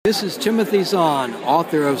This is Timothy Zahn,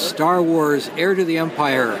 author of Star Wars: Heir to the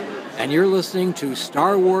Empire, and you're listening to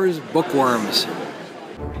Star Wars Bookworms.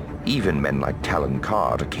 Even men like Talon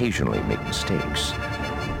Card occasionally make mistakes.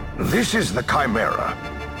 This is the Chimera.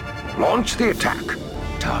 Launch the attack.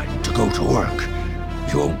 Time to go to work.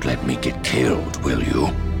 You won't let me get killed, will you?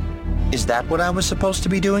 Is that what I was supposed to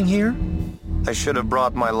be doing here? I should have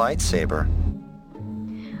brought my lightsaber.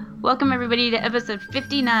 Welcome everybody to episode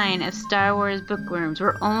 59 of Star Wars Bookworms.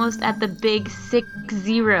 We're almost at the big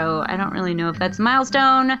 6-0. I don't really know if that's a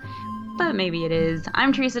milestone, but maybe it is.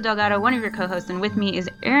 I'm Teresa Delgado, one of your co-hosts, and with me is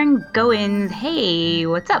Aaron Goins. Hey,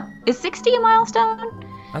 what's up? Is 60 a milestone?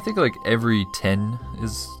 I think like every 10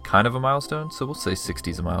 is kind of a milestone, so we'll say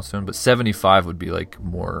 60 is a milestone, but 75 would be like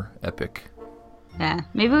more epic. Yeah,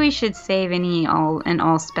 maybe we should save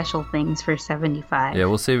all special things for 75. Yeah,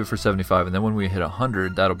 we'll save it for 75, and then when we hit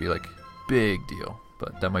 100, that'll be like big deal.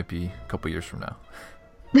 But that might be a couple years from now.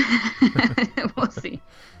 We'll see.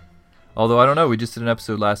 Although, I don't know, we just did an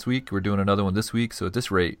episode last week. We're doing another one this week, so at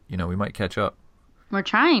this rate, we might catch up. We're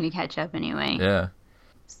trying to catch up anyway. Yeah.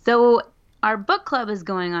 So our book club is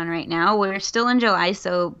going on right now. We're still in July,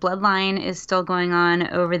 so Bloodline is still going on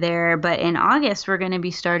over there. But in August, we're going to be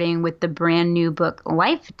starting with the brand new book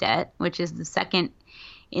Life Debt, which is the second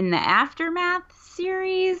in the Aftermath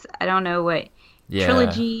series. I don't know what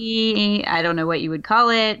trilogy, I don't know what you would call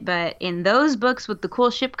it. But in those books with the cool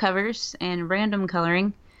ship covers and random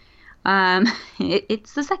coloring,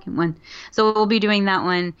 it's the second one. So we'll be doing that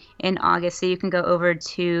one in August. So you can go over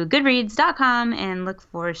to goodreads.com and look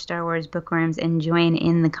for Star Wars Bookworms and join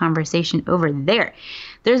in the conversation over there.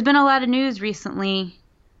 There's been a lot of news recently,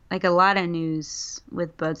 like a lot of news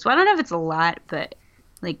with books. Well, I don't know if it's a lot, but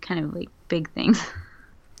kind of big things.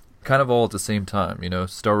 Kind of all at the same time,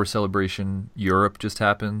 Star Wars Celebration Europe just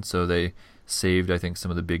happened, so they saved, I think, some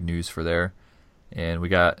of the big news for there. And we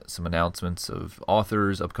got some announcements of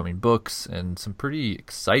authors, upcoming books, and some pretty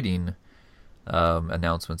exciting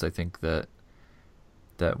announcements, I think, that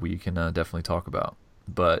we can definitely talk about.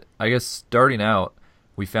 But I guess starting out,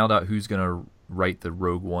 we found out who's going to write the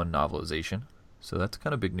Rogue One novelization. So that's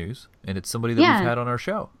kind of big news. And it's somebody that we've had on our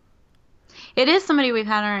show. It is somebody we've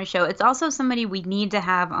had on our show. It's also somebody we need to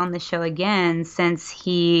have on the show again since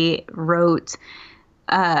he wrote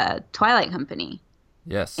Twilight Company.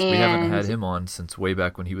 Yes, we haven't had him on since way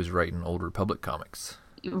back when he was writing Old Republic comics.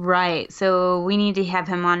 Right, so we need to have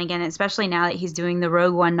him on again, especially now that he's doing the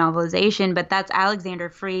Rogue One novelization, but that's Alexander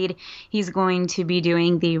Freed. He's going to be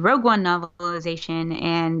doing the Rogue One novelization,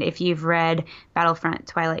 and if you've read Battlefront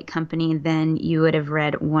Twilight Company, then you would have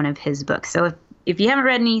read one of his books. So if you haven't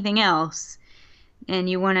read anything else and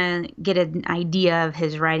you want to get an idea of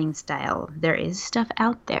his writing style, there is stuff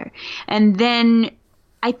out there. And then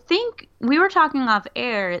I think we were talking off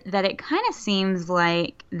air that it kind of seems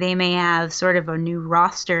like they may have sort of a new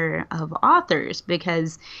roster of authors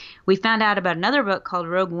because we found out about another book called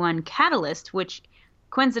Rogue One Catalyst, which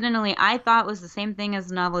coincidentally I thought was the same thing as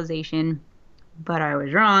the novelization, but I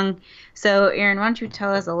was wrong. So Aaron, why don't you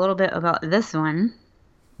tell us a little bit about this one?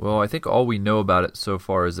 Well, I think all we know about it so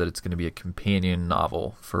far is that it's going to be a companion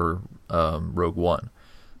novel for Rogue One.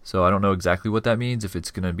 So I don't know exactly what that means, if it's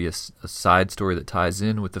going to be a side story that ties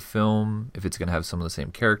in with the film, if it's going to have some of the same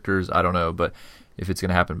characters, I don't know, but if it's going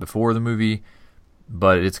to happen before the movie.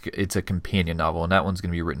 But it's a companion novel, and that one's going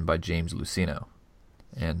to be written by James Luceno.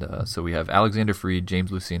 And so we have Alexander Freed, James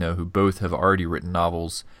Luceno, who both have already written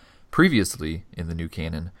novels previously in the new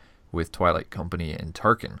canon with Twilight Company and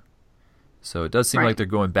Tarkin. So it does seem like they're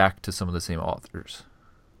going back to some of the same authors.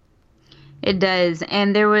 It does.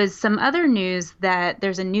 And there was some other news that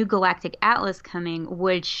there's a new Galactic Atlas coming,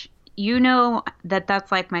 which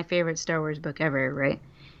that's like my favorite Star Wars book ever, right?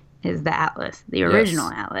 Is the Atlas, the original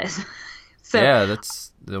Atlas. So yeah,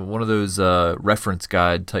 that's one of those reference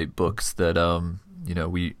guide type books that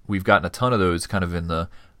we've gotten a ton of those kind of in the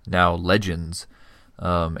now Legends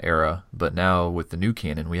era, but now with the new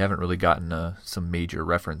canon, we haven't really gotten some major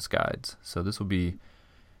reference guides. So it's going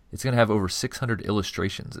to have over 600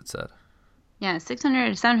 illustrations, it said. Yeah, 600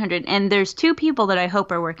 to 700. And there's two people that I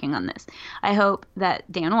hope are working on this. I hope that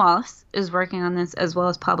Dan Wallace is working on this as well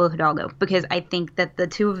as Pablo Hidalgo, because I think that the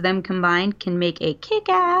two of them combined can make a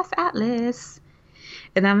kick-ass atlas.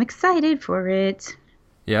 And I'm excited for it.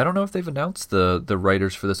 Yeah, I don't know if they've announced the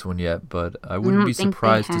writers for this one yet, but I wouldn't be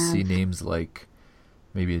surprised to see names like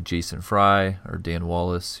maybe a Jason Fry or Dan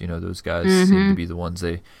Wallace. Those guys seem to be the ones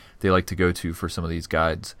they like to go to for some of these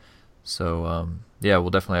guides. So,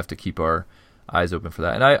 we'll definitely have to keep our eyes open for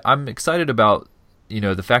that. And I'm excited about,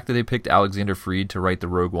 the fact that they picked Alexander Freed to write the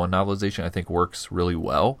Rogue One novelization, I think works really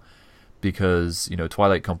well because,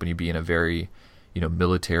 Twilight Company being a very,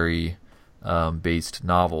 military based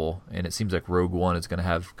novel, and it seems like Rogue One is going to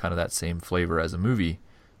have kind of that same flavor as a movie.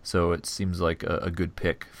 So it seems like a good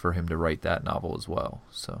pick for him to write that novel as well.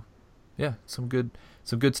 So, yeah, some good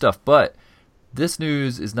stuff. But this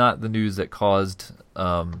news is not the news that caused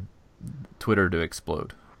Twitter to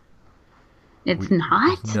explode. It's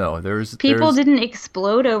not? No, people didn't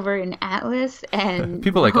explode over an Atlas and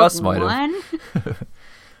people like us might have.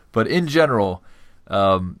 But in general,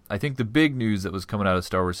 I think the big news that was coming out of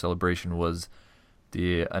Star Wars Celebration was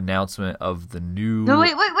the announcement of the new... No,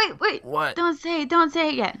 wait. What? Don't say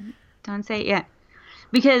it yet.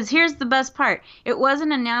 Because here's the best part. It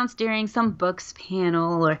wasn't announced during some books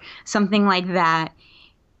panel or something like that.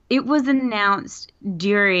 It was announced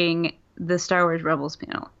during the Star Wars Rebels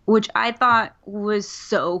panel, which I thought was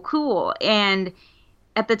so cool. And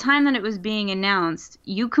at the time that it was being announced,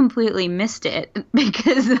 you completely missed it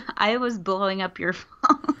because I was blowing up your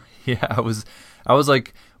phone. Yeah, I was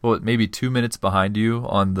like, maybe 2 minutes behind you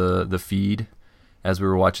on the feed as we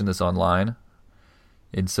were watching this online.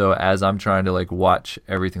 And so as I'm trying to like watch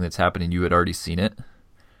everything that's happening, you had already seen it.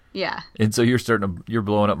 Yeah. And so you're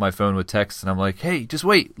blowing up my phone with texts, and I'm like, hey, just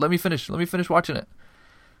wait, let me finish watching it.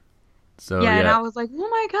 So yeah, and I was like, oh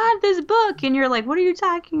my God, this book. And you're like, what are you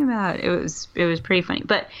talking about? It was pretty funny.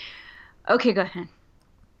 But okay, go ahead.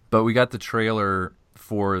 But we got the trailer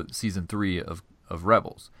for season 3 of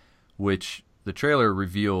Rebels, which the trailer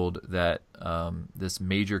revealed that this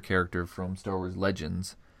major character from Star Wars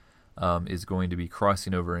Legends is going to be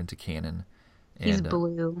crossing over into canon. And, he's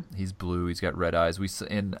blue. He's blue. He's got red eyes.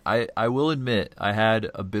 And I will admit, I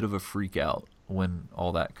had a bit of a freak out when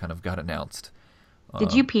all that kind of got announced.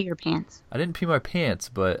 Did you pee your pants? I didn't pee my pants,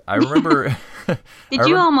 but I remember... Did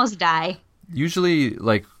you almost die? Usually,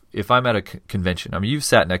 like, if I'm at a convention, I mean, you've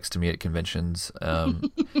sat next to me at conventions and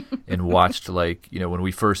watched, like, when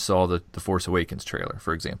we first saw the Force Awakens trailer,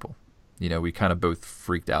 for example. We kind of both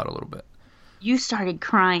freaked out a little bit. You started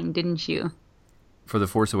crying, didn't you? For the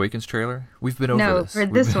Force Awakens trailer? We've been over this. No,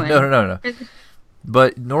 for this one. No.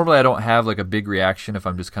 But normally I don't have like a big reaction if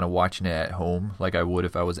I'm just kind of watching it at home like I would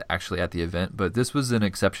if I was actually at the event. But this was an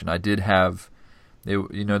exception. I did have, there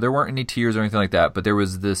weren't any tears or anything like that, but there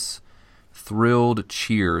was this thrilled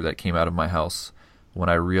cheer that came out of my house when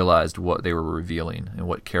I realized what they were revealing and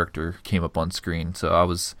what character came up on screen. So I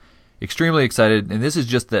was extremely excited. And this is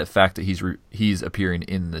just the fact that he's appearing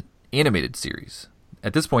in the animated series.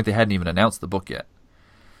 At this point, they hadn't even announced the book yet.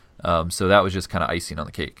 So that was just kind of icing on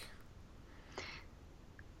the cake.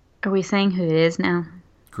 Are we saying who it is now?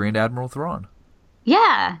 Grand Admiral Thrawn.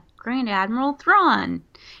 Yeah, Grand Admiral Thrawn.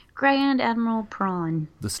 Grand Admiral Prawn.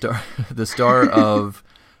 The star of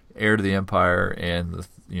Heir to the Empire and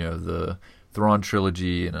the Thrawn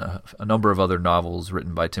trilogy and a number of other novels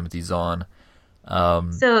written by Timothy Zahn.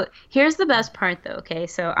 So here's the best part, though. Okay,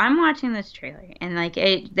 so I'm watching this trailer, and like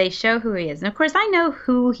they show who he is, and of course I know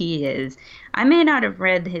who he is. I may not have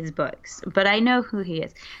read his books, but I know who he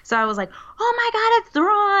is. So I was like, "Oh my God, it's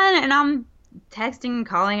Thrawn!" And I'm texting and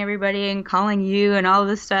calling everybody and calling you and all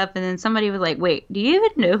this stuff. And then somebody was like, "Wait, do you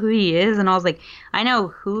even know who he is?" And I was like, "I know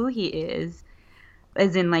who he is,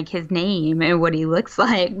 as in like his name and what he looks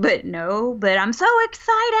like, but I'm so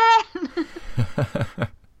excited."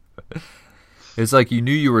 It's like you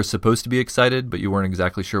knew you were supposed to be excited, but you weren't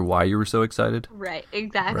exactly sure why you were so excited. Right,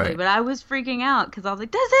 exactly. Right. But I was freaking out because I was like,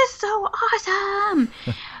 this is so awesome.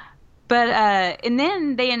 But and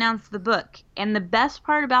then they announced the book. And the best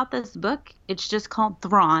part about this book, it's just called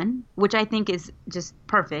Thrawn, which I think is just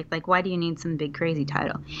perfect. Like, why do you need some big crazy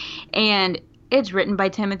title? And it's written by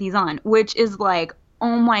Timothy Zahn, which is like,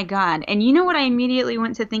 oh my God. And you know what I immediately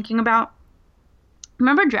went to thinking about?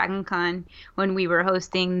 Remember DragonCon when we were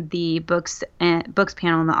hosting the books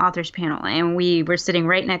panel and the authors panel, and we were sitting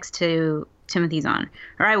right next to Timothy Zahn,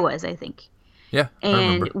 or I think. Yeah, and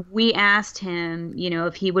I remember. We asked him,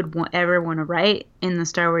 if he would ever want to write in the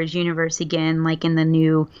Star Wars universe again, like in the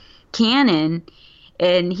new canon,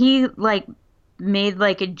 and he like made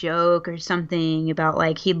like a joke or something about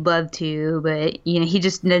like he'd love to, but he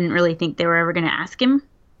just didn't really think they were ever going to ask him.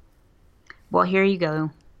 Well, here you go,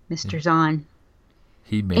 Mr. Zahn.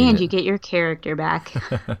 He made and it. You get your character back.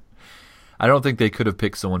 I don't think they could have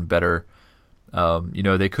picked someone better.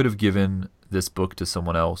 They could have given this book to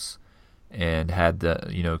someone else and had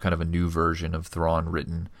the, kind of a new version of Thrawn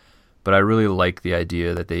written. But I really like the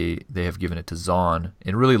idea that they have given it to Zahn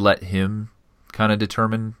and really let him kind of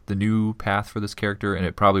determine the new path for this character. And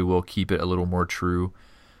it probably will keep it a little more true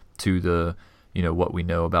to the, what we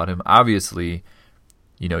know about him. Obviously,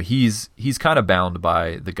 he's kind of bound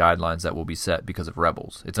by the guidelines that will be set because of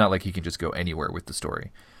Rebels. It's not like he can just go anywhere with the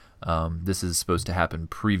story. This is supposed to happen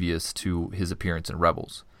previous to his appearance in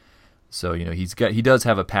Rebels. So, he does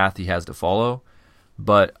have a path he has to follow,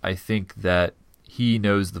 but I think that he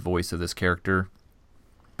knows the voice of this character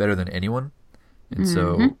better than anyone. And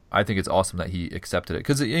so I think it's awesome that he accepted it.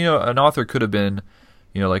 Because, an author could have been,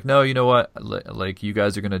 like, no, you know what? Like, you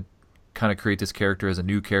guys are going to kind of create this character as a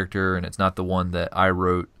new character, and it's not the one that I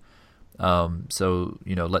wrote. So,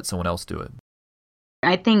 let someone else do it.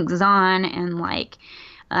 I think Zahn and, like,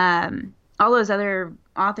 all those other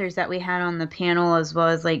authors that we had on the panel, as well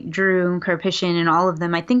as, like, Drew Karpyshyn and all of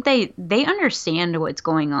them, I think they understand what's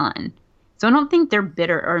going on. So I don't think they're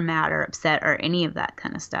bitter or mad or upset or any of that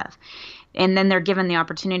kind of stuff. And then they're given the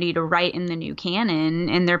opportunity to write in the new canon,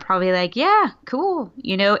 and they're probably like, yeah, cool,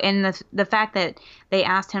 and the fact that they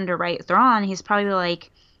asked him to write Thrawn, he's probably like,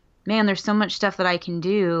 man, there's so much stuff that I can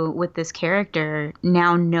do with this character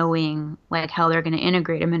now, knowing like how they're going to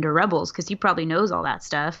integrate him into Rebels, because he probably knows all that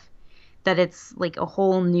stuff, that it's like a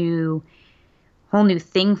whole new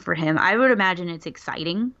thing for him. I would imagine it's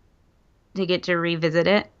exciting to get to revisit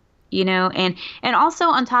it, and also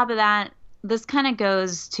on top of that, this kind of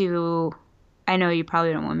goes to, I know you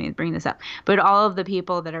probably don't want me to bring this up, but all of the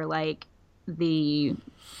people that are like the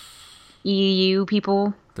EU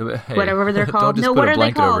people, whatever they're called. No, what are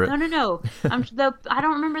they called? No. I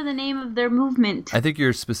don't remember the name of their movement. I think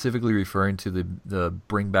you're specifically referring to the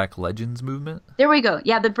Bring Back Legends movement. There we go.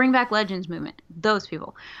 Yeah, the Bring Back Legends movement. Those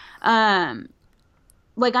people.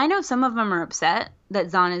 Like, I know some of them are upset that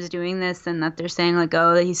Zahn is doing this and that they're saying, like,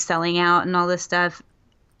 oh, he's selling out and all this stuff.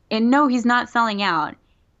 And no, he's not selling out.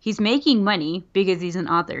 He's making money because he's an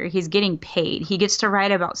author. He's getting paid. He gets to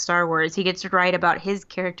write about Star Wars. He gets to write about his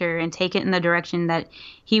character and take it in the direction that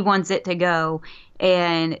he wants it to go.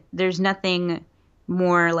 And there's nothing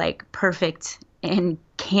more, like, perfect and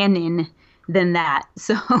canon than that.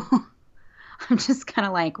 So I'm just kind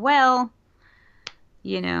of like, well,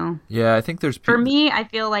 Yeah, I think there's... For me, I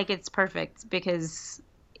feel like it's perfect, because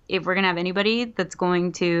if we're going to have anybody that's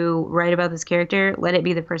going to write about this character, let it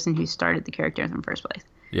be the person who started the character in the first place.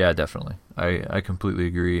 Yeah, definitely. I completely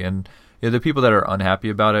agree. And the people that are unhappy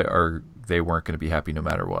about it they weren't going to be happy no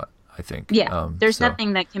matter what, I think. Yeah, there's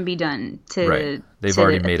nothing that can be done to... Right. They've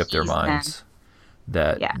already made up their minds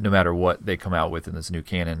that no matter what they come out with in this new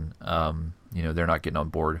canon, they're not getting on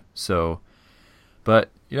board. So, but,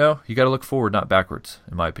 you got to look forward, not backwards,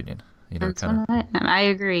 in my opinion. I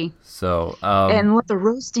agree. So, and let the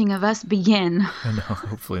roasting of us begin. No,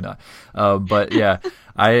 hopefully not. But yeah,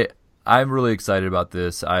 I'm really excited about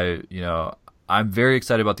this. I'm very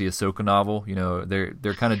excited about the Ahsoka novel.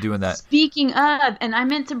 They're kind of doing that. Speaking of, and I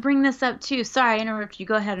meant to bring this up too. Sorry, I interrupted you.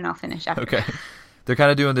 Go ahead and I'll finish after. Okay. They're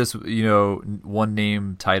kind of doing this, one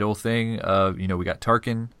name title thing. We got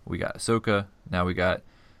Tarkin, we got Ahsoka, now we got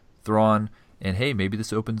Thrawn, and hey, maybe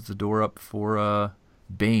this opens the door up for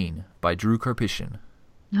Bane by Drew Karpyshyn.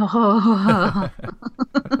 Oh.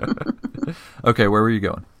 Okay, where were you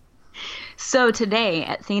going? So today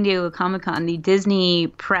at San Diego Comic-Con, the Disney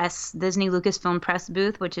Lucasfilm press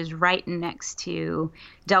booth, which is right next to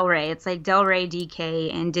Del Rey. It's like Del Rey,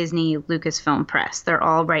 DK, and Disney Lucasfilm Press. They're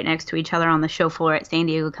all right next to each other on the show floor at San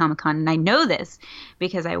Diego Comic-Con. And I know this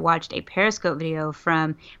because I watched a Periscope video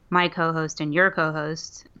from my co-host and your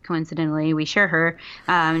co-host. Coincidentally, we share her,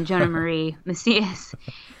 Jonah Marie Macias.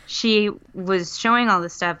 She was showing all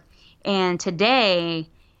this stuff. And today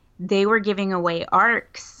they were giving away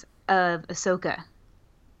arcs of Ahsoka.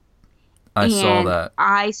 I saw that.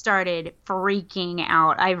 I started freaking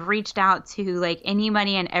out. I've reached out to like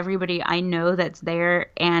anybody and everybody I know that's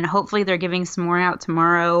there, and hopefully they're giving some more out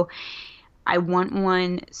tomorrow. I want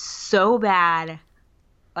one so bad.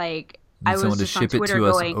 Like, I was just on Twitter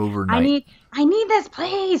going, overnight. I need this,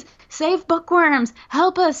 please. Save Bookworms.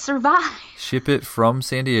 Help us survive. Ship it from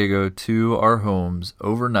San Diego to our homes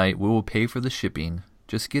overnight. We will pay for the shipping.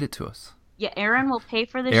 Just get it to us. Yeah, Aaron will pay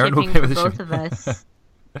for the shipping for both of us.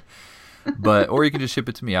 Or you can just ship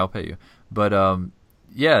it to me. I'll pay you. But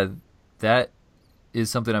yeah, that is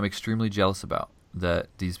something I'm extremely jealous about. That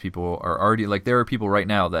these people are already, like, there are people right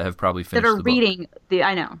now that have probably finished the book. That are reading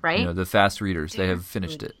I know, right? The fast readers, they have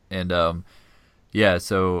finished it. And yeah,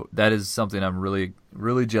 so that is something I'm really,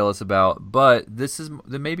 really jealous about. But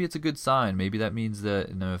maybe it's a good sign. Maybe that means that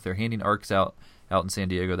if they're handing arcs out in San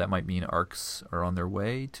Diego, that might mean arcs are on their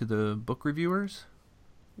way to the book reviewers.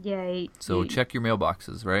 Yeah. So check your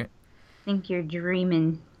mailboxes, right? I think you're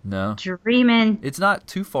dreaming. No. Dreaming. It's not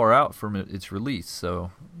too far out from its release,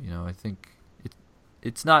 so I think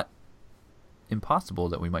it's not impossible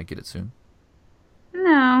that we might get it soon.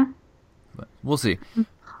 No. But we'll see.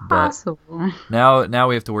 Possible. But now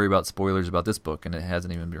we have to worry about spoilers about this book, and it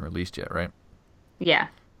hasn't even been released yet, right? Yeah.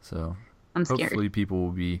 So I'm scared. hopefully people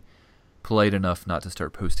will be polite enough not to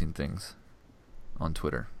start posting things on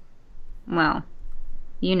Twitter. Well,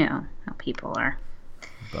 you know how people are.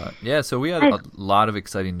 But yeah, so we had a lot of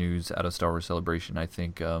exciting news out of Star Wars Celebration. I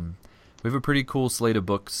think we have a pretty cool slate of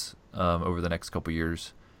books over the next couple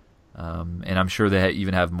years. And I'm sure they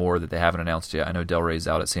even have more that they haven't announced yet. I know Del Rey's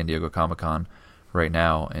out at San Diego Comic-Con right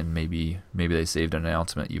now, and maybe they saved an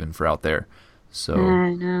announcement even for out there. So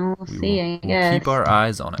I know. We'll see, I guess. We'll keep our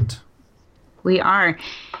eyes on it. We are.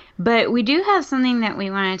 But we do have something that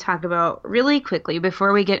we want to talk about really quickly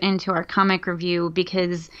before we get into our comic review,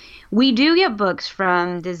 because we do get books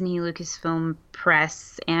from Disney Lucasfilm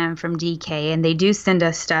Press and from DK, and they do send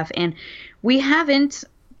us stuff, and we haven't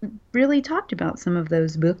really talked about some of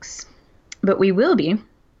those books, but we will be,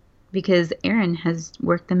 because Aaron has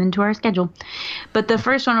worked them into our schedule. But the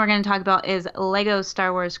first one we're going to talk about is Lego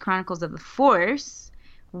Star Wars Chronicles of the Force,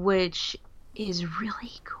 which is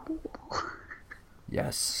really cool.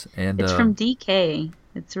 Yes, and it's from DK.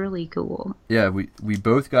 It's really cool. Yeah, we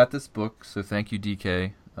both got this book, so thank you,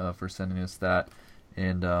 DK, for sending us that.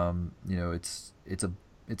 And you know, it's an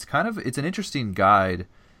interesting guide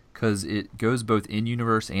because it goes both in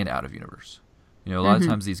universe and out of universe. You know, a lot of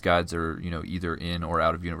times these guides are, you know, either in or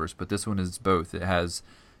out of universe, but this one is both. It has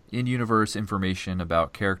in universe information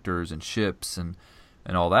about characters and ships and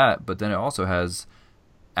all that, but then it also has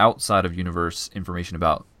outside of universe information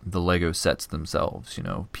about the Lego sets themselves, you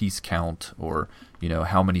know, piece count, or, you know,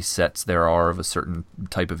 how many sets there are of a certain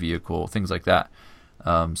type of vehicle, things like that.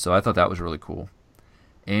 So I thought that was really cool.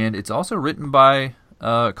 And it's also written by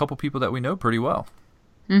a couple people that we know pretty well.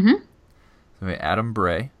 Mm-hmm. So Adam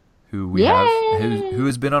Bray, who we have, who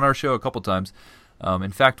has been on our show a couple times.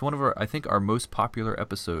 In fact, one of our most popular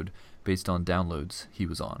episode based on downloads he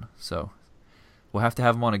was on. So we'll have to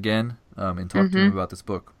have him on again and talk to him about this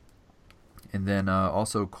book. And then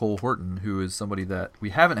also Cole Horton, who is somebody that we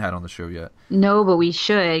haven't had on the show yet. No, but we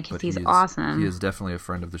should, because he's awesome. He is definitely a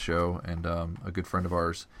friend of the show and a good friend of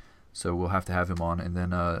ours. So we'll have to have him on. And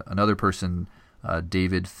then another person,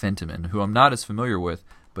 David Fentiman, who I'm not as familiar with,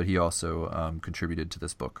 but he also contributed to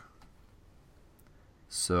this book.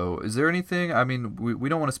 So is there anything? I mean, we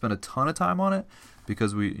don't want to spend a ton of time on it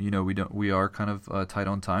because we are kind of tight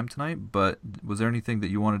on time tonight. But was there anything that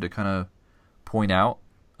you wanted to kind of point out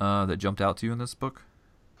that jumped out to you in this book?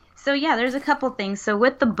 So yeah, there's a couple things. So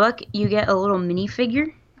with the book, you get a little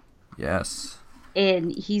minifigure. Yes.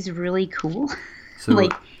 And he's really cool. So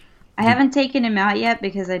I haven't taken him out yet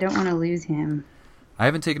because I don't want to lose him. I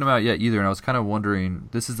haven't taken him out yet either, and I was kind of wondering,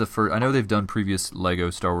 this is the first, I know they've done previous Lego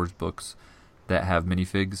Star Wars books that have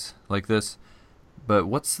minifigs like this, but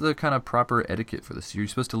what's the kind of proper etiquette for this? Are you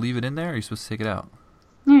supposed to leave it in there, or are you supposed to take it out?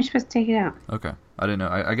 No, you're supposed to take it out. Okay. I didn't know.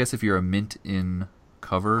 I guess if you're a mint-in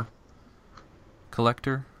cover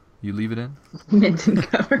collector, you leave it in? Mint-in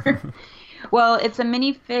cover. Well, it's a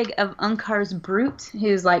minifig of Unkar's Brute,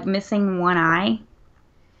 who's like missing one eye.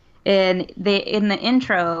 And in the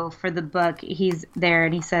intro for the book, he's there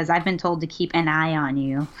and he says, "I've been told to keep an eye on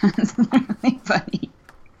you." It's really funny.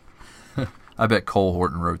 I bet Cole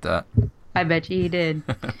Horton wrote that. I bet you he did.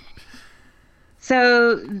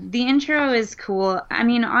 So the intro is cool. I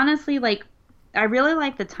mean, honestly, like, I really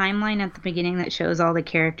like the timeline at the beginning that shows all the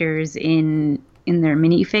characters in their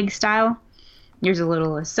minifig style. There's a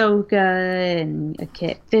little Ahsoka and a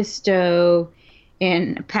Kit Fisto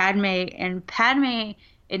and Padme. And Padme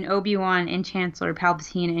and Obi-Wan and Chancellor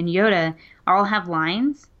Palpatine and Yoda all have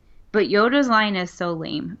lines. But Yoda's line is so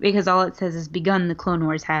lame because all it says is "begun the Clone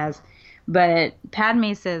Wars has." But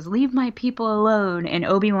Padme says, "Leave my people alone." And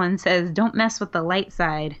Obi-Wan says, "Don't mess with the light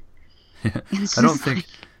side." I don't think...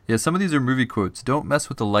 Yeah, some of these are movie quotes. "Don't mess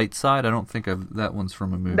with the light side." I don't think that one's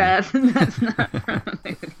from a movie. That's not from a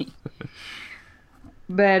movie.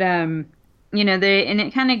 But, you know, and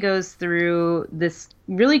it kind of goes through this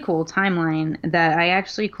really cool timeline that I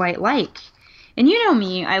actually quite like. And you know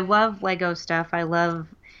me, I love Lego stuff. I love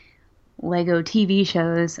Lego TV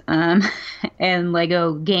shows and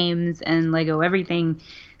Lego games and Lego everything.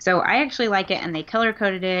 So I actually like it, and they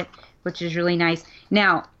color-coded it, which is really nice.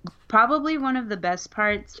 Now, probably one of the best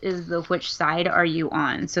parts is the which side are you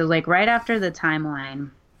on. So, like, right after the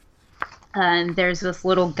timeline, there's this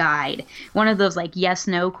little guide, one of those, like,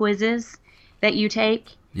 yes-no quizzes that you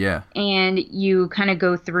take. Yeah. And you kind of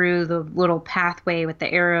go through the little pathway with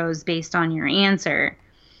the arrows based on your answer.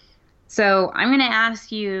 So I'm going to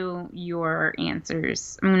ask you your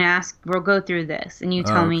answers. We'll go through this, and you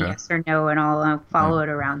tell me yes or no, and I'll follow it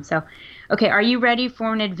around. So, okay, are you ready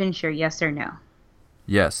for an adventure, yes or no?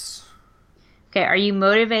 Yes. Okay, are you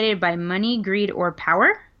motivated by money, greed, or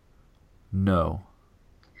power? No.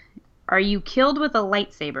 Are you killed with a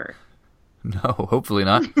lightsaber? No, hopefully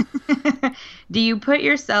not. Do you put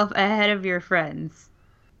yourself ahead of your friends?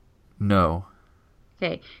 No.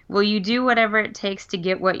 Okay. Will you do whatever it takes to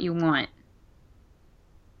get what you want?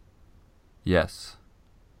 Yes.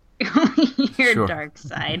 Your Sure. dark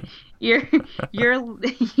side. You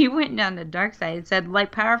went down the dark side. It said,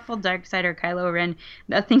 like powerful dark side or Kylo Ren,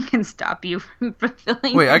 nothing can stop you from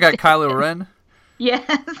fulfilling. Wait, your I got destiny." Kylo Ren?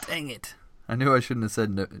 Yes. Dang it. I knew I shouldn't have said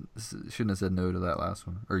no. Shouldn't have said no to that last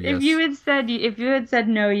one. Or yes. If you had said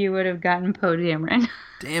no, you would have gotten Poe Dameron.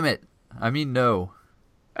 Damn it. I mean no.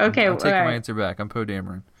 Okay, I'm taking all my right. answer back. I'm Poe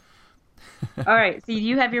Dameron. All right. So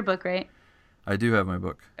you have your book, right? I do have my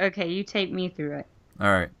book. Okay, you take me through it.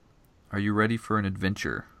 All right. Are you ready for an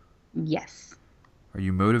adventure? Yes. Are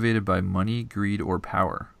you motivated by money, greed, or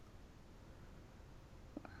power?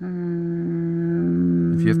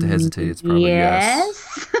 If you have to hesitate, it's probably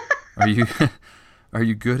yes. Yes. Are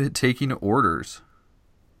you good at taking orders?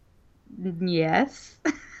 Yes.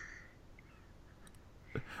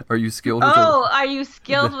 Are you skilled with Are you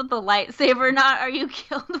skilled with the lightsaber? Not are you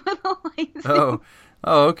killed with a lightsaber?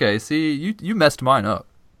 Oh, okay. See, you messed mine up.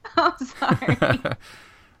 I'm sorry.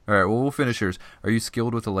 All right, well, we'll finish yours. Are you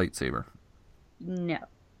skilled with a lightsaber? No.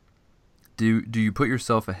 Do you put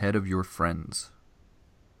yourself ahead of your friends?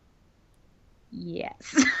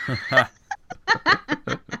 Yes. I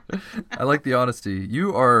like the honesty.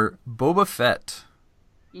 You are Boba Fett.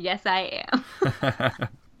 Yes, I am.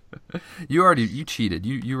 You cheated.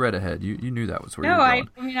 You read ahead. You knew that was where you No, were I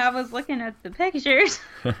going. mean I was looking at the pictures.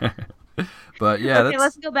 But yeah, Okay,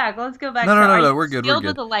 let's go back. No, So no, are no, you we're good, skilled we're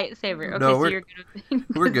with a lightsaber? Okay, No, so we're- you're good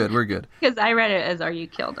with we're good. We're good. Because I read it as are you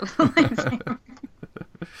killed with a lightsaber?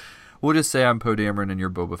 We'll just say I'm Poe Dameron and you're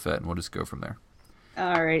Boba Fett, and we'll just go from there.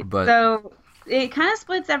 All right. But- So it kind of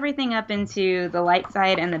splits everything up into the light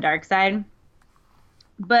side and the dark side.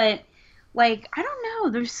 But like I don't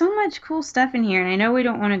know, there's so much cool stuff in here, and I know we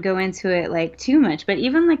don't want to go into it like too much, but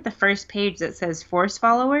even like the first page that says Force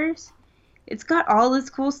followers, it's got all this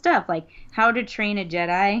cool stuff like how to train a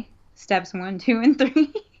Jedi, steps 1, 2, and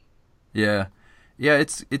 3. Yeah,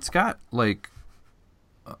 it's got like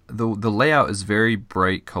the layout is very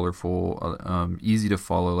bright, colorful, easy to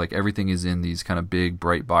follow. Like everything is in these kind of big,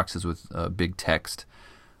 bright boxes with big text,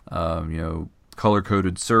 color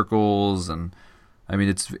coded circles, and I mean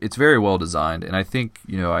it's very well designed. And I think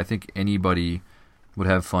anybody would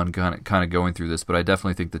have fun kind of going through this. But I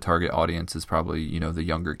definitely think the target audience is probably the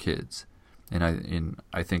younger kids, and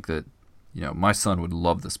I think that my son would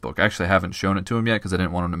love this book. Actually, I haven't shown it to him yet because I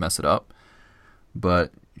didn't want him to mess it up.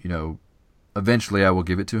 But eventually I will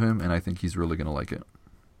give it to him, and I think he's really going to like it.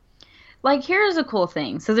 Like, here's a cool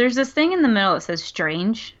thing. So there's this thing in the middle that says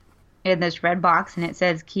strange in this red box, and it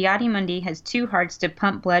says Ki-Adi-Mundi has 2 hearts to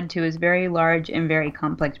pump blood to his very large and very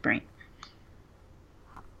complex brain.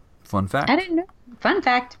 Fun fact. I didn't know. Fun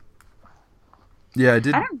fact. Yeah, I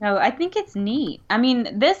did. I don't know. I think it's neat. I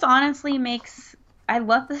mean, this honestly I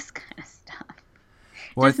love this kind of stuff.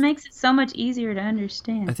 Well, Just makes it so much easier to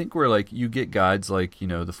understand. I think where you get guides like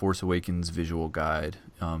the Force Awakens visual guide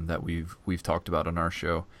that we've talked about on our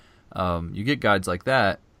show. You get guides like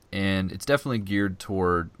that, and it's definitely geared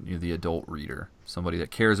toward the adult reader, somebody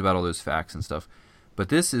that cares about all those facts and stuff. But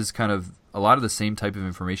this is kind of a lot of the same type of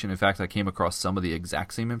information. In fact, I came across some of the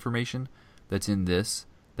exact same information that's in this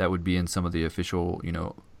that would be in some of the official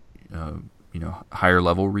higher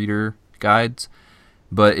level reader guides.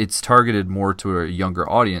 But it's targeted more to a younger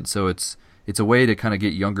audience, so it's a way to kind of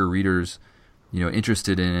get younger readers,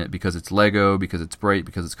 interested in it because it's Lego, because it's bright,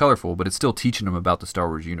 because it's colorful. But it's still teaching them about the Star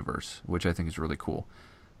Wars universe, which I think is really cool.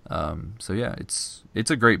 So yeah, it's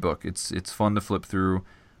a great book. It's fun to flip through.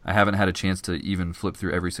 I haven't had a chance to even flip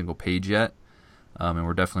through every single page yet, and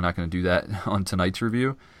we're definitely not going to do that on tonight's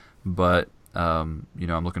review. But I'm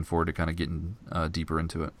looking forward to kind of getting deeper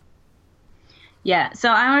into it. Yeah.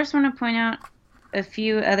 So I just want to point out a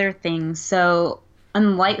few other things. So on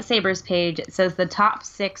the lightsabers page, it says the top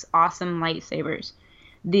 6 awesome lightsabers.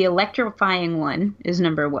 The electrifying one is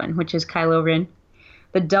number 1, which is Kylo Ren.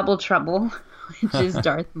 The double trouble, which is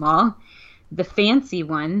Darth Maul. The fancy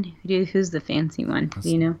one, who's the fancy one? Do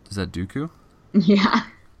you know? Is that Dooku? Yeah.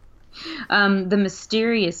 The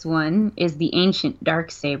mysterious one is the ancient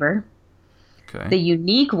Darksaber. Okay. The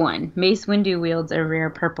unique one, Mace Windu wields a rare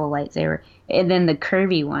purple lightsaber. And then the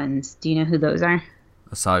curvy ones, do you know who those are?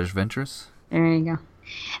 Asajj Ventress? There you go.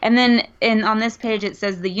 And then on this page it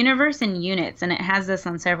says the universe in units, and it has this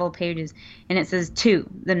on several pages. And it says 2,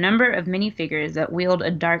 the number of minifigures that wield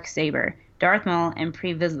a dark saber, Darth Maul and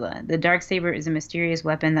Pre Vizsla. The dark saber is a mysterious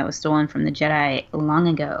weapon that was stolen from the Jedi long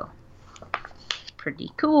ago.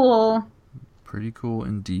 Pretty cool. Pretty cool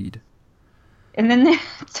indeed. And then the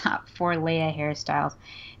top 4 Leia hairstyles.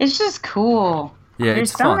 It's just cool. Yeah, There's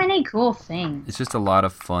it's so fun. many cool things. It's just a lot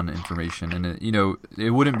of fun information, and it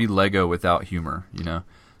wouldn't be Lego without humor,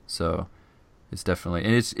 So it's definitely,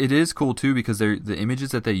 and it is cool too because the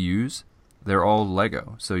images that they use, they're all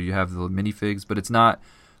Lego. So you have the minifigs, but it's not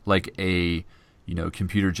like a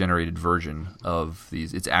computer generated version of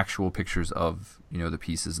these. It's actual pictures of the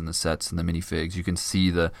pieces and the sets and the minifigs. You can see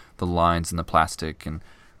the lines and the plastic and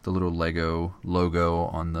the little Lego logo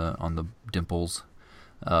on the dimples.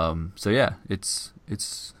 So yeah,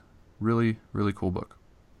 it's really, really cool book.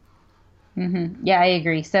 Mm-hmm. Yeah, I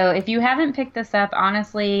agree. So if you haven't picked this up,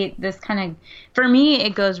 honestly, this kind of, for me,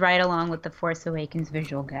 it goes right along with the Force Awakens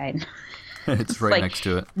visual guide. It's right like, next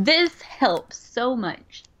to it. This helps so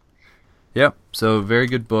much. Yep. So very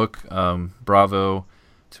good book. Bravo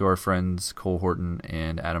to our friends Cole Horton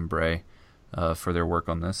and Adam Bray for their work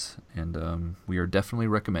on this, and we are definitely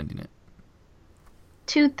recommending it.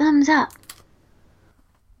 2 thumbs up.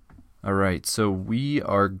 All right, so we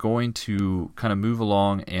are going to kind of move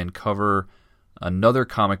along and cover another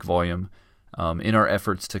comic volume in our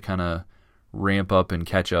efforts to kind of ramp up and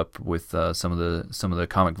catch up with some of the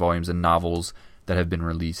comic volumes and novels that have been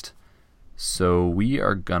released. So we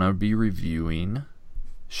are gonna be reviewing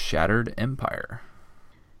Shattered Empire.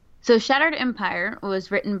 So Shattered Empire was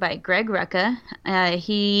written by Greg Rucka.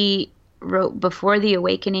 He wrote Before the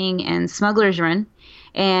Awakening and Smuggler's Run.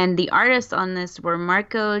 And the artists on this were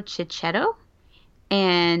Marco Cicchetto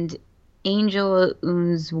and Angel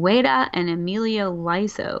Unzueta and Emilio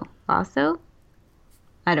Lasso. Lasso?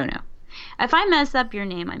 I don't know. If I mess up your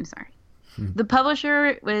name, I'm sorry. The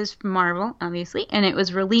publisher was Marvel, obviously, and it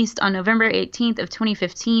was released on November 18th of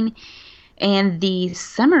 2015. And the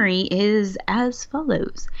summary is as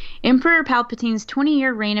follows. Emperor Palpatine's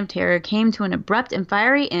 20-year reign of terror came to an abrupt and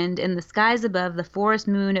fiery end in the skies above the forest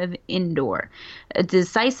moon of Endor. A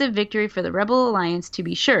decisive victory for the Rebel Alliance, to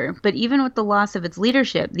be sure, but even with the loss of its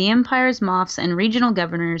leadership, the Empire's Moffs and regional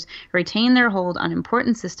governors retained their hold on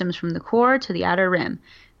important systems from the core to the outer rim,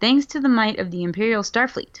 thanks to the might of the Imperial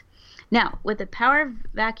Starfleet. Now, with the power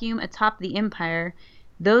vacuum atop the Empire,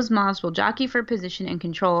 those mobs will jockey for position and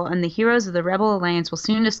control, and the heroes of the Rebel Alliance will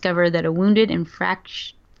soon discover that a wounded and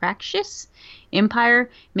fractious Empire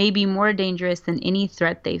may be more dangerous than any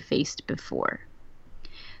threat they faced before.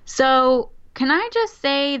 So, can I just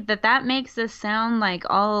say that makes this sound like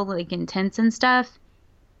all like intense and stuff?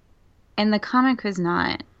 And the comic was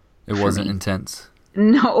not. It wasn't intense.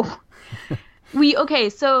 No. Okay,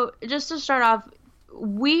 so just to start off,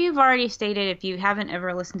 we've already stated, if you haven't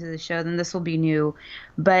ever listened to the show, then this will be new.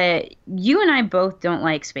 But you and I both don't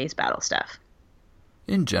like space battle stuff.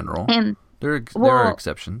 In general. And there are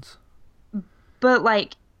exceptions. But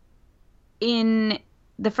like in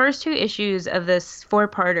the first 2 issues of this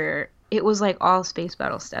 4-parter, it was like all space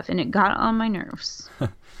battle stuff, and it got on my nerves.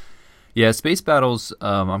 Yeah, space battles,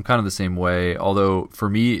 I'm kind of the same way. Although for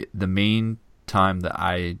me, the main time that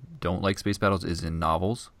I don't like space battles is in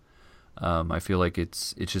novels. I feel like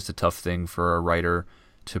it's just a tough thing for a writer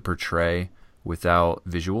to portray without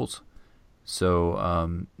visuals.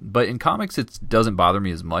 So, but in comics, it doesn't bother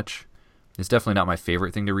me as much. It's definitely not my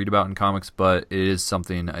favorite thing to read about in comics, but it is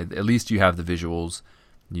something. At least you have the visuals.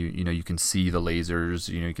 You can see the lasers.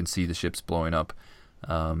 You can see the ships blowing up.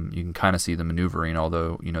 You can kind of see the maneuvering,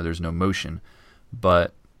 although there's no motion.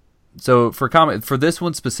 But so for this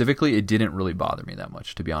one specifically, it didn't really bother me that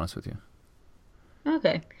much, to be honest with you.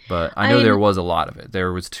 Okay. But I know there was a lot of it.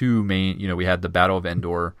 There was 2 main, we had the Battle of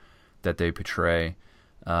Endor that they portray.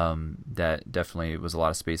 That definitely was a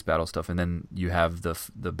lot of space battle stuff. And then you have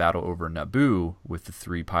the battle over Naboo with the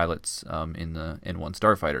 3 pilots in the N1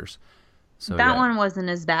 starfighters. So that one wasn't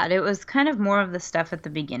as bad. It was kind of more of the stuff at the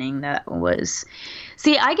beginning that was...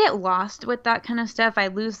 See, I get lost with that kind of stuff. I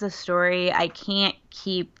lose the story. I can't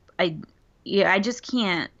keep... I just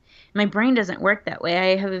can't. My brain doesn't work that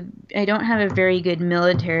way. I don't have a very good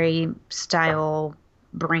military style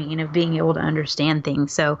brain of being able to understand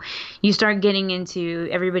things. So you start getting into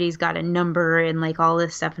everybody's got a number and like all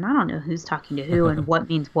this stuff, and I don't know who's talking to who and what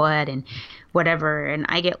means what and whatever, and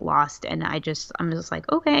I get lost, and I'm just like,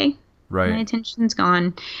 okay, right. My attention's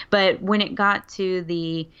gone. But when it got to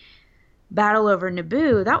the battle over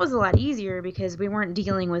Naboo, that was a lot easier because we weren't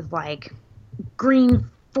dealing with like green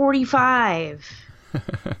 45.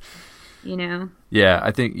 Yeah,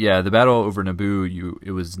 I think the battle over Naboo,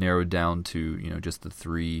 it was narrowed down to just the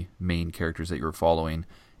 3 main characters that you were following,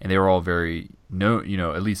 and they were all very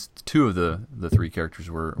at least 2 of the 3 characters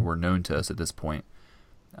were known to us at this point,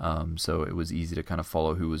 so it was easy to kind of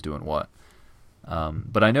follow who was doing what.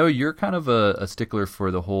 But I know you're kind of a stickler for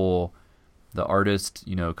the whole the artist,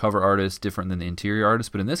 cover artist different than the interior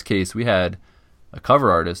artist. But in this case, we had a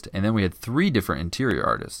cover artist, and then we had 3 different interior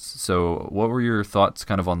artists. So what were your thoughts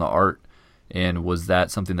kind of on the art, and was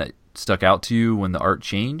that something that stuck out to you when the art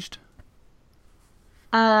changed?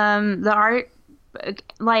 The art,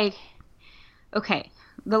 like, okay,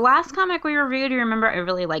 the last comic we reviewed, you remember, I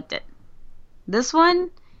really liked it. This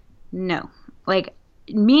one, no. Like,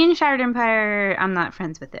 me and Shattered Empire, I'm not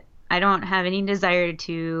friends with it. I don't have any desire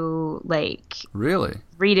to, like... Really?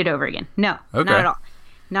 Read it over again. No, okay. Not at all.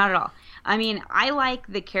 Not at all. I mean, I like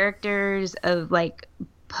the characters of, like,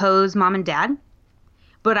 Poe's mom and dad,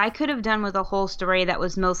 but I could have done with a whole story that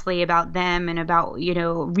was mostly about them and about,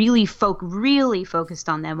 really focused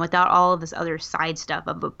on them without all of this other side stuff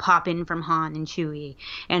of a pop-in from Han and Chewie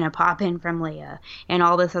and a pop-in from Leia and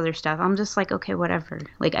all this other stuff. I'm just like, okay, whatever.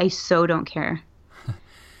 Like, I so don't care.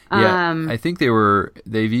 Yeah, I think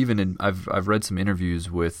I've read some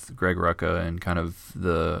interviews with Greg Rucka and kind of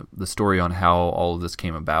the story on how all of this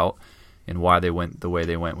came about and why they went the way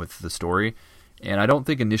they went with the story. And I don't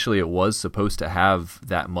think initially it was supposed to have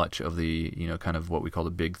that much of the, kind of what we call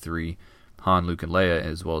the big 3, Han, Luke, and Leia,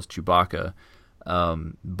 as well as Chewbacca.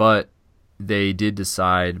 But they did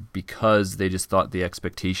decide, because they just thought the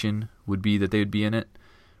expectation would be that they would be in it,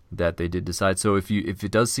 that they did decide. So if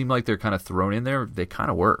it does seem like they're kind of thrown in there, they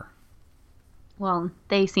kind of were. Well,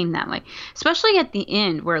 they seem that way. Especially at the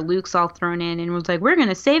end where Luke's all thrown in and was like, we're going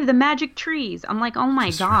to save the magic trees. I'm like, oh my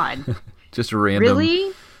God. Just a random.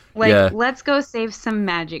 Really? Like, yeah. Let's go save some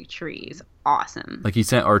magic trees. Awesome. Like, he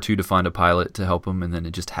sent R2 to find a pilot to help him, and then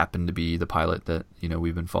it just happened to be the pilot that,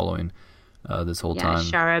 we've been following this whole time.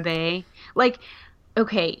 Yeah, Shara Bay. Like,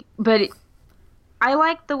 okay, but I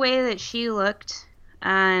liked the way that she looked.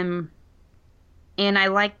 And I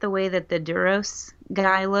liked the way that the Duros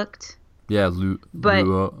guy looked. Yeah,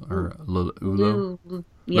 Lulo.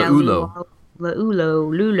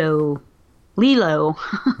 Lilo.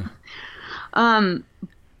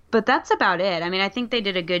 But that's about it. I mean, I think they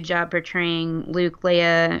did a good job portraying Luke,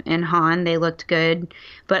 Leia, and Han. They looked good.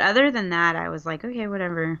 But other than that, I was like, okay,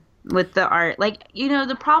 whatever. With the art. Like,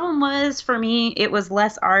 the problem was, for me, it was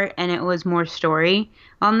less art and it was more story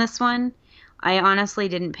on this one. I honestly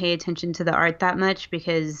didn't pay attention to the art that much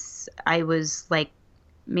because I was, like,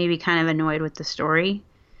 maybe kind of annoyed with the story.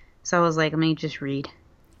 So I was like, let me just read.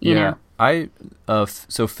 You know?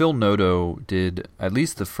 So Phil Noto did at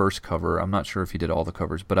least the first cover. I'm not sure if he did all the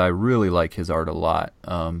covers, but I really like his art a lot.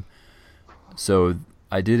 So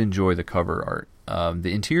I did enjoy the cover art.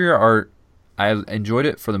 The interior art, I enjoyed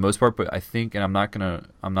it for the most part, but I think, and I'm not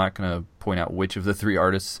gonna point out which of the 3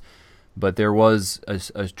 artists, but there was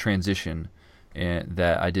a transition, and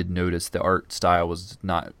that I did notice the art style was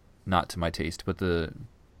not to my taste,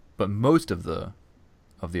 but most of the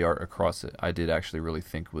art across it, I did actually really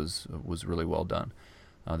think was really well done.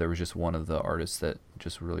 There was just one of the artists that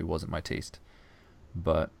just really wasn't my taste.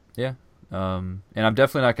 But yeah, and I'm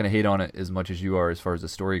definitely not going to hate on it as much as you are as far as the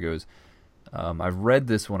story goes. I've read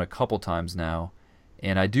this one a couple times now,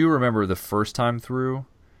 and I do remember the first time through,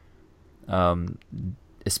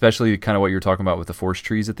 especially kind of what you were talking about with the forest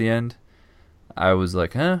trees at the end. I was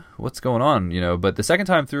like, what's going on? But the second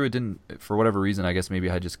time through, it didn't, for whatever reason, I guess maybe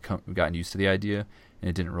I had just gotten used to the idea, and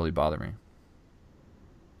it didn't really bother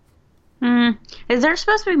me. Is there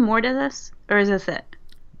supposed to be more to this, or is this it?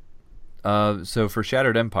 So for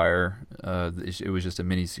Shattered Empire, it was just a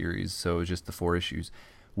mini-series, so it was just the 4 issues.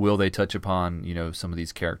 Will they touch upon, some of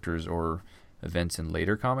these characters or events in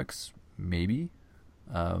later comics? Maybe.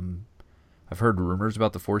 I've heard rumors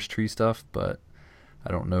about the Force Tree stuff, but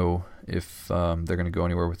I don't know if they're going to go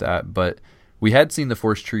anywhere with that. But we had seen the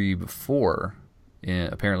Force Tree before,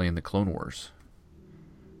 apparently in the Clone Wars.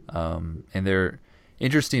 And they're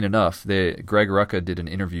interesting enough. Greg Rucka did an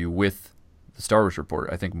interview with the Star Wars Report.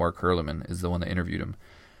 I think Mark Hurleman is the one that interviewed him.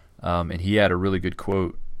 And he had a really good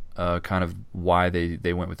quote, kind of why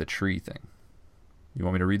they went with the tree thing. You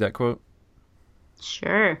want me to read that quote?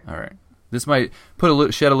 Sure. All right. This might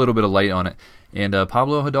shed a little bit of light on it. And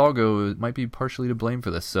Pablo Hidalgo might be partially to blame for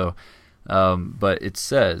this. So, but it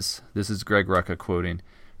says, this is Greg Rucka quoting,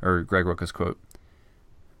 or Greg Rucka's quote.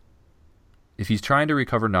 If he's trying to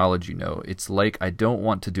recover knowledge, it's like, I don't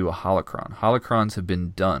want to do a holocron. Holocrons have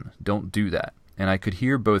been done. Don't do that. And I could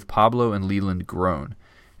hear both Pablo and Leland groan.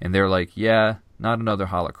 And they're like, yeah, not another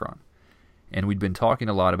holocron. And we'd been talking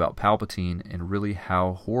a lot about Palpatine and really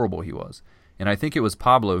how horrible he was. And I think it was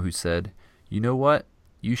Pablo who said, you know what?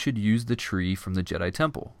 You should use the tree from the Jedi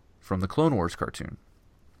Temple, from the Clone Wars cartoon.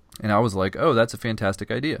 And I was like, oh, that's a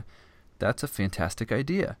fantastic idea. That's a fantastic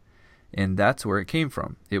idea. And that's where it came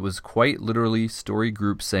from. It was quite literally Story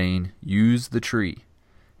Group saying, use the tree.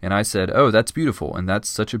 And I said, oh, that's beautiful, and that's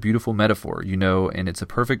such a beautiful metaphor, and it's a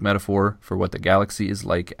perfect metaphor for what the galaxy is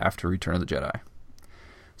like after Return of the Jedi.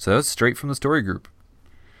 So that's straight from the story group.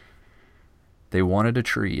 They wanted a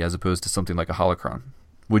tree as opposed to something like a holocron.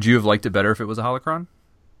 Would you have liked it better if it was a holocron?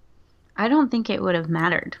 I don't think it would have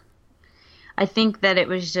mattered. I think that it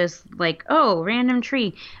was just like, oh, random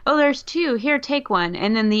tree. Oh, there's 2. Here, take one.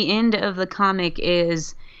 And then the end of the comic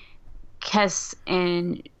is Kes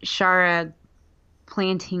and Shara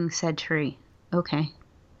planting said tree. Okay,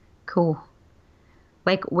 cool.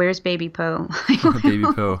 Like, where's Baby Poe? Baby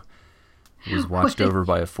Poe was watched over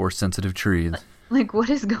by a Force-sensitive tree. Like, what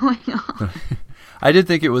is going on? I did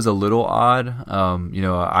think it was a little odd.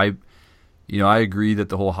 I agree that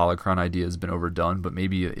the whole holocron idea has been overdone, but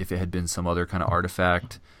maybe if it had been some other kind of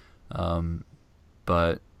artifact,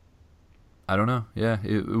 but I don't know. Yeah,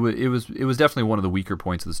 it was definitely one of the weaker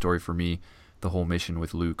points of the story for me, the whole mission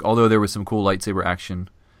with Luke. Although there was some cool lightsaber action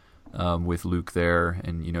with Luke there,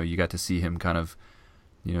 and you got to see him kind of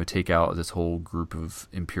take out this whole group of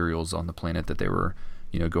Imperials on the planet that they were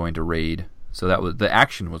going to raid. So the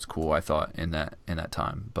action was cool, I thought, in that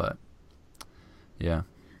time. But yeah.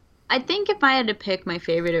 I think if I had to pick my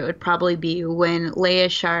favorite, it would probably be when Leia,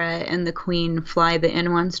 Shara, and the Queen fly the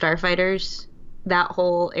N1 starfighters, that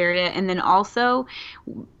whole area. And then also,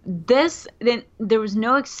 then there was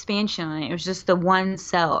no expansion on it. It was just the one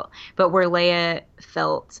cell. But where Leia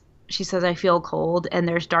she says, I feel cold, and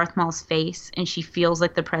there's Darth Maul's face, and she feels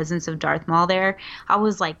like the presence of Darth Maul there. I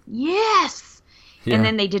was like, yes! Yeah. And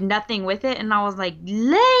then they did nothing with it, and I was like,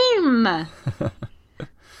 lame!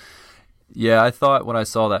 Yeah, I thought when I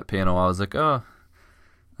saw that panel, I was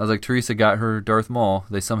like, Teresa got her Darth Maul.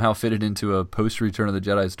 They somehow fit it into a post-Return of the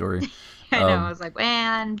Jedi story. I know, I was like,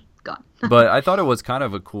 man, gone. But I thought it was kind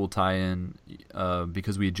of a cool tie-in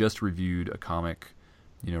because we had just reviewed a comic,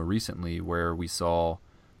 recently where we saw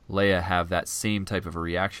Leia have that same type of a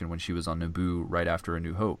reaction when she was on Naboo right after A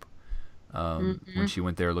New Hope. When she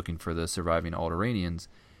went there looking for the surviving Alderaanians.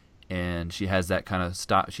 And she has that kind of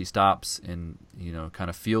stop. She stops and kind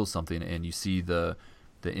of feels something, and you see the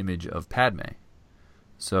image of Padme.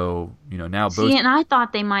 So now both. See, and I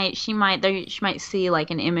thought she might see like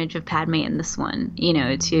an image of Padme in this one,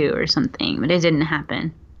 too, or something, but it didn't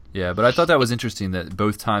happen. Yeah, but I thought that was interesting that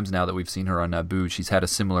both times now that we've seen her on Naboo, she's had a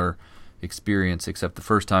similar experience, except the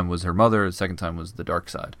first time was her mother, the second time was the dark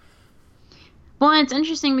side. Well, it's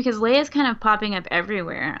interesting because Leia's kind of popping up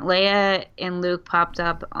everywhere. Leia and Luke popped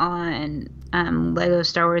up on Lego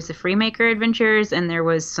Star Wars The Freemaker Adventures, and there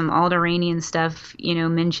was some Alderaanian stuff,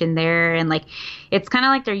 mentioned there. And, it's kind of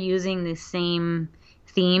like they're using the same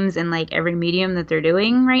themes in, every medium that they're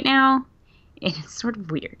doing right now. And it's sort of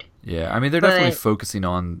weird. Yeah, I mean, they're definitely focusing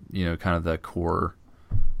on, kind of the core,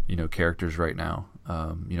 characters right now.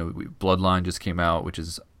 Bloodline just came out, which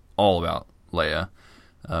is all about Leia.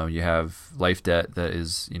 You have Life Debt that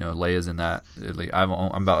is, Leia's in that. I'm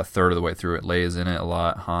about a third of the way through it. Leia's in it a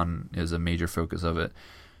lot. Han is a major focus of it.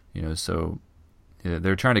 So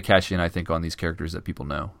they're trying to cash in, I think, on these characters that people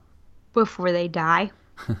know. Before they die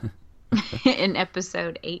in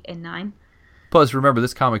episode 8 and 9. Plus, remember,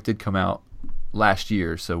 this comic did come out last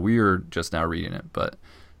year, so we are just now reading it, but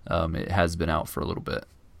it has been out for a little bit.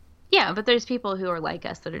 Yeah, but there's people who are like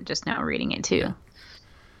us that are just now reading it, too. Yeah.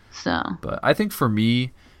 So, but I think for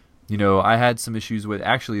me, I had some issues with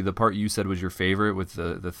actually the part you said was your favorite with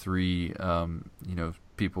the 3,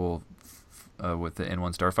 people with the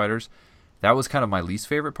N1 starfighters. That was kind of my least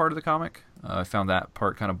favorite part of the comic. I found that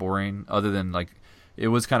part kind of boring. Other than it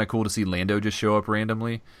was kind of cool to see Lando just show up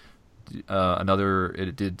randomly.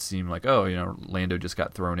 It did seem like Lando just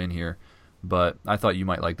got thrown in here, but I thought you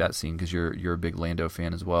might like that scene because you're a big Lando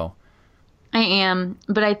fan as well. I am,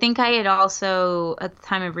 but I think I had also, at the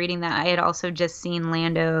time of reading that, I had also just seen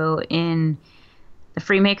Lando in the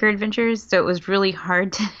Freemaker Adventures, so it was really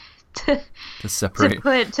hard to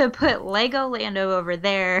separate, to put Lego Lando over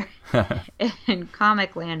there and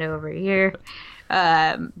comic Lando over here,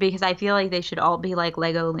 because I feel like they should all be like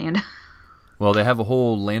Lego Lando. Well, they have a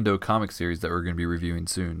whole Lando comic series that we're going to be reviewing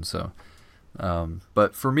soon, so.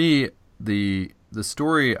 But for me, the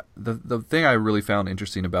story, the thing I really found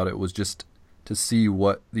interesting about it was just to see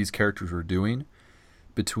what these characters were doing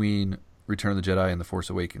between Return of the Jedi and The Force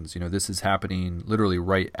Awakens. This is happening literally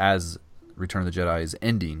right as Return of the Jedi is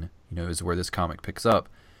ending, is where this comic picks up.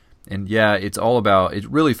 And yeah, it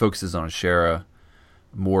really focuses on Shara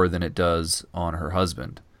more than it does on her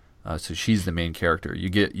husband. So she's the main character. You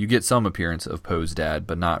get some appearance of Poe's dad,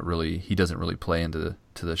 but not really. He doesn't really play into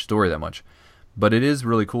the story that much. But it is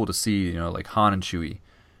really cool to see, like Han and Chewie.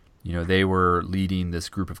 They were leading this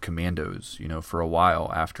group of commandos, for a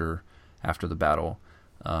while after the battle.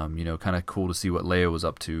 Kind of cool to see what Leia was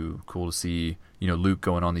up to. Cool to see, Luke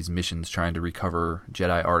going on these missions trying to recover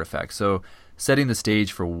Jedi artifacts. So setting the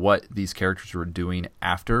stage for what these characters were doing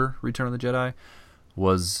after Return of the Jedi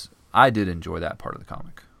I did enjoy that part of the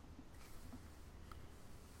comic.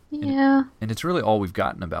 Yeah. And it's really all we've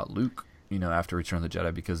gotten about Luke, after Return of the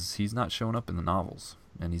Jedi, because he's not showing up in the novels,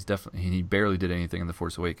 and he barely did anything in The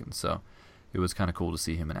Force Awakens. So it was kind of cool to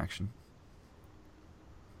see him in action.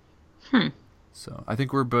 So I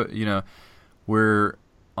think we're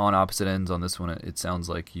on opposite ends on this one. It sounds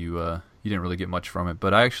like you didn't really get much from it,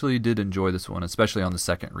 but I actually did enjoy this one, especially on the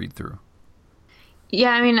second read through.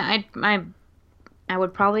 Yeah, I mean, I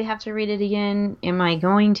would probably have to read it again. Am I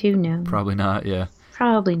going to? No. Probably not. Yeah.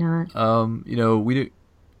 Probably not.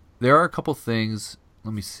 There are a couple things.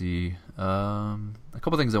 Let me see. A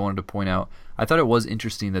couple things I wanted to point out. I thought it was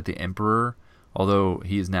interesting that the Emperor, although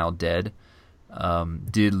he is now dead,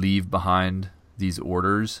 did leave behind these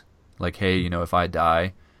orders, like, hey, if I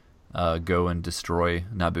die, go and destroy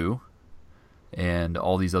Naboo and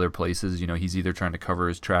all these other places. He's either trying to cover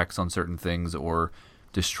his tracks on certain things or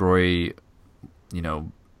destroy,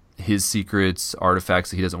 his secrets,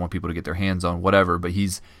 artifacts that he doesn't want people to get their hands on, whatever. But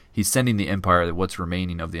he's sending the Empire, what's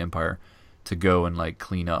remaining of the Empire, to go and like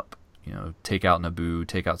clean up, take out Naboo,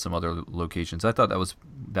 take out some other locations. I thought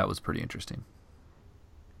that was pretty interesting.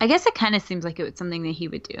 I guess it kind of seems like it was something that he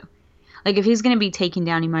would do. Like, if he's going to be taken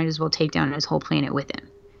down, he might as well take down his whole planet with him.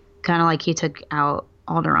 Kind of like he took out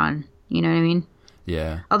Alderaan. You know what I mean?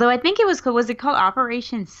 Yeah. Although I think was it called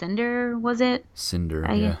Operation Cinder, was it? Cinder,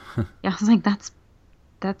 yeah. Yeah, I was like,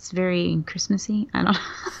 that's very Christmassy. I don't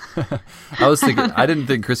know. I was thinking, I didn't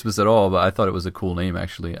think Christmas at all, but I thought it was a cool name,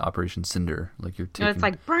 actually. Operation Cinder. Like, you're taking... it's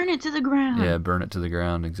like, burn it to the ground. Yeah, burn it to the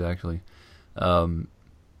ground, exactly.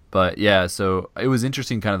 But yeah, so it was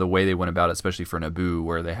interesting kind of the way they went about it, especially for Naboo,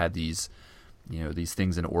 where they had these, these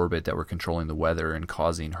things in orbit that were controlling the weather and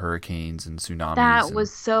causing hurricanes and tsunamis. That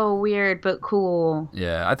was so weird, but cool.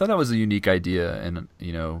 Yeah, I thought that was a unique idea, and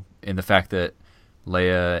in the fact that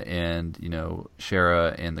Leia and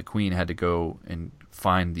Shara and the Queen had to go and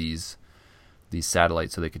find these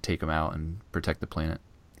satellites so they could take them out and protect the planet.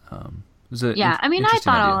 I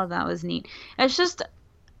thought all of that was neat.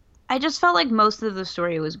 I just felt like most of the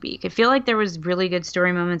story was weak. I feel like there was really good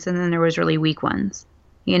story moments, and then there was really weak ones.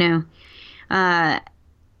 I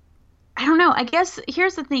don't know. I guess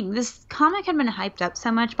here's the thing. This comic had been hyped up so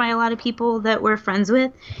much by a lot of people that we're friends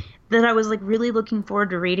with that I was like really looking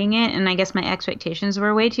forward to reading it. And I guess my expectations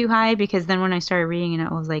were way too high, because then when I started reading it,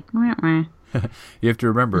 I was like, wah, wah. You have to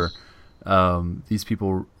remember,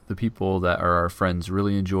 the people that are our friends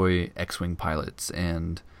really enjoy X-Wing pilots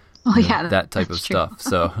and that type of stuff.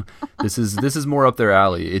 So this is more up their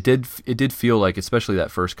alley. It did feel like, especially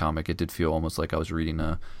that first comic, it did feel almost like I was reading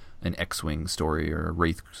an X-Wing story or a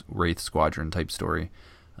Wraith Squadron type story.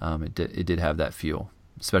 It did have that feel,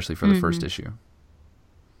 especially for the first issue.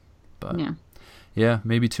 But yeah,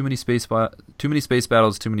 maybe too many space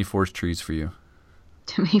battles, too many forest trees for you.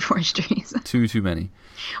 Too many forest trees. Too many.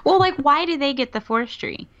 Well, like, why do they get the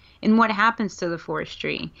forestry? And what happens to the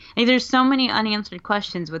forestry? Like, there's so many unanswered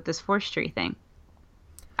questions with this forestry thing.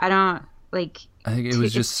 I think it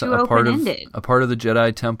was just a part of the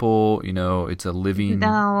Jedi Temple. It's a living.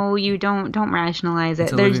 No, you don't rationalize it.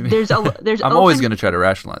 There's I'm always going to try to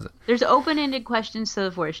rationalize it. There's open-ended questions to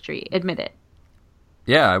the forestry. Admit it.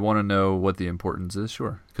 Yeah, I want to know what the importance is.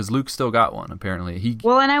 Sure, because Luke still got one. Apparently,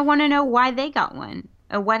 and I want to know why they got one.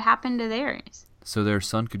 What happened to theirs? So their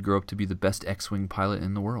son could grow up to be the best X-Wing pilot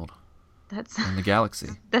in the world. In the galaxy.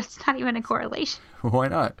 That's not even a correlation. Why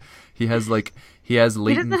not? He has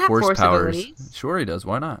latent force powers. Abilities. Sure, he does.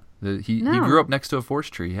 Why not? He grew up next to a force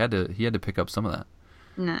tree. He had to pick up some of that.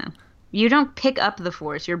 No, you don't pick up the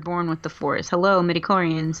force. You're born with the force. Hello,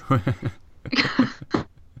 midichlorians.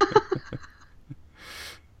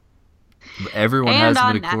 Everyone has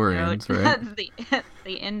midichlorians, right? That's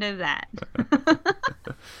the end of that.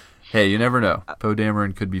 Hey, you never know. Poe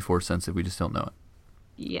Dameron could be force sensitive. We just don't know it.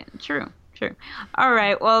 Yeah, true. All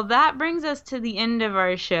right. Well, that brings us to the end of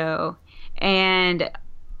our show, and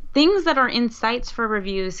things that are in sights for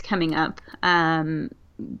reviews coming up.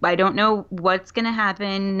 I don't know what's going to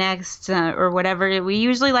happen next or whatever. We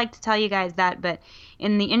usually like to tell you guys that, but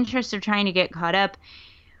in the interest of trying to get caught up,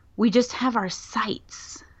 we just have our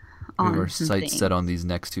sights on. We have our sights set on these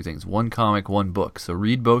next two things: one comic, one book. So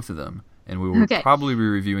read both of them, and we will probably be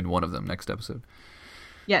reviewing one of them next episode.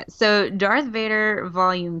 Yeah, so Darth Vader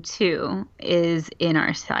Volume 2 is in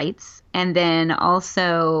our sights. And then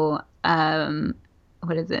also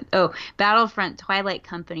what is it? Oh, Battlefront Twilight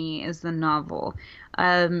Company is the novel.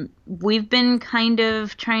 We've been kind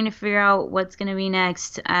of trying to figure out what's going to be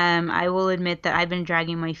next. I will admit that I've been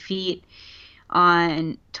dragging my feet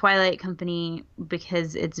on Twilight Company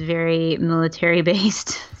because it's very military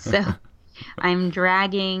based. So I'm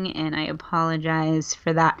dragging, and I apologize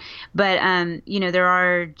for that. But there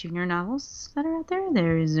are junior novels that are out there.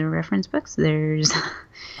 There's reference books. There's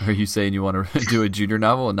Are you saying you want to do a junior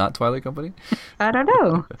novel and not Twilight Company? I don't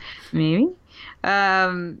know. Maybe.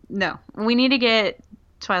 No, we need to get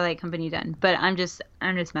Twilight Company done. But I'm just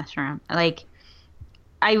messing around. Like,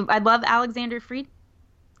 I love Alexander Freed,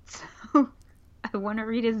 so I want to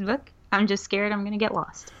read his book. I'm just scared I'm gonna get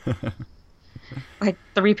lost. Like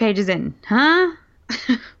 3 pages in, huh?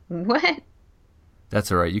 What? That's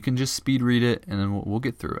all right. You can just speed read it, and then we'll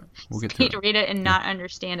get through it. Speed read it and not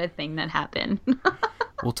understand a thing that happened.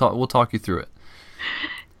 We'll talk you through it.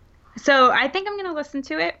 So I think I'm gonna listen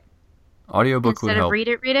to it. Audiobook would help.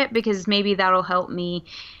 Instead of read it, because maybe that'll help me.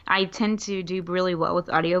 I tend to do really well with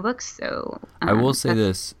audiobooks, so I will say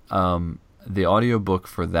this. The audiobook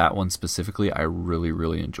for that one specifically, I really,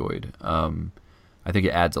 really enjoyed. I think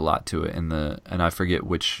it adds a lot to it, and I forget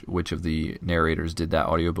which of the narrators did that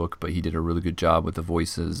audiobook, but he did a really good job with the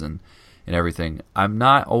voices and everything. I'm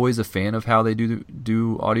not always a fan of how they do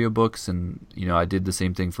audiobooks, and I did the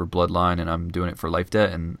same thing for Bloodline, and I'm doing it for Life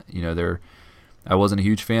Debt, and I wasn't a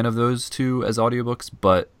huge fan of those two as audiobooks,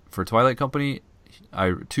 but for Twilight Company,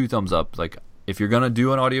 2 thumbs up. Like, if you're gonna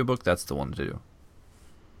do an audiobook, that's the one to do.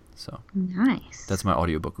 So nice. That's my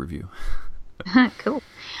audiobook review. Cool.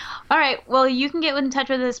 All right. Well, you can get in touch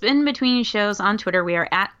with us in between shows on Twitter. We are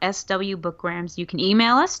at SW Bookworms. You can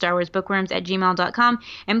email us, StarWarsBookworms@gmail.com.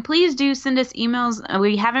 And please do send us emails.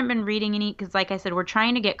 We haven't been reading any because, like I said, we're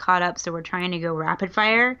trying to get caught up. So we're trying to go rapid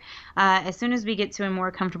fire. As soon as we get to a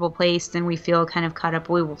more comfortable place and we feel kind of caught up,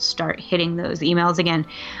 we will start hitting those emails again.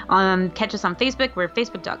 Catch us on Facebook. We're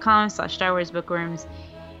facebook.com/StarWarsBookworms.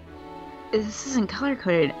 This isn't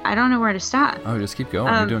color-coded. I don't know where to stop. Oh, just keep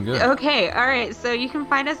going. You're doing good. Okay, all right. So you can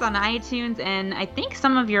find us on iTunes and I think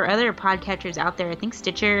some of your other podcatchers out there. I think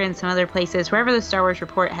Stitcher and some other places. Wherever the Star Wars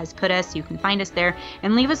Report has put us, you can find us there.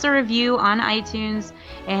 And leave us a review on iTunes.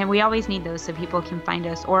 And we always need those so people can find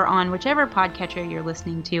us. Or on whichever podcatcher you're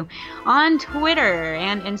listening to. On Twitter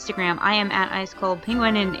and Instagram, I am at Ice Cold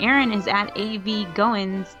Penguin and Aaron is at AV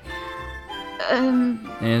Goins. And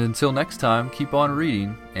until next time, keep on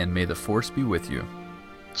reading, and may the Force be with you.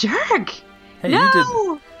 Jerk! Hey,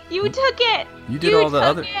 no! You took it! You did all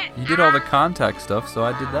the contact stuff, so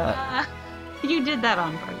I did that. You did that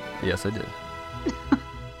on purpose. Yes, I did.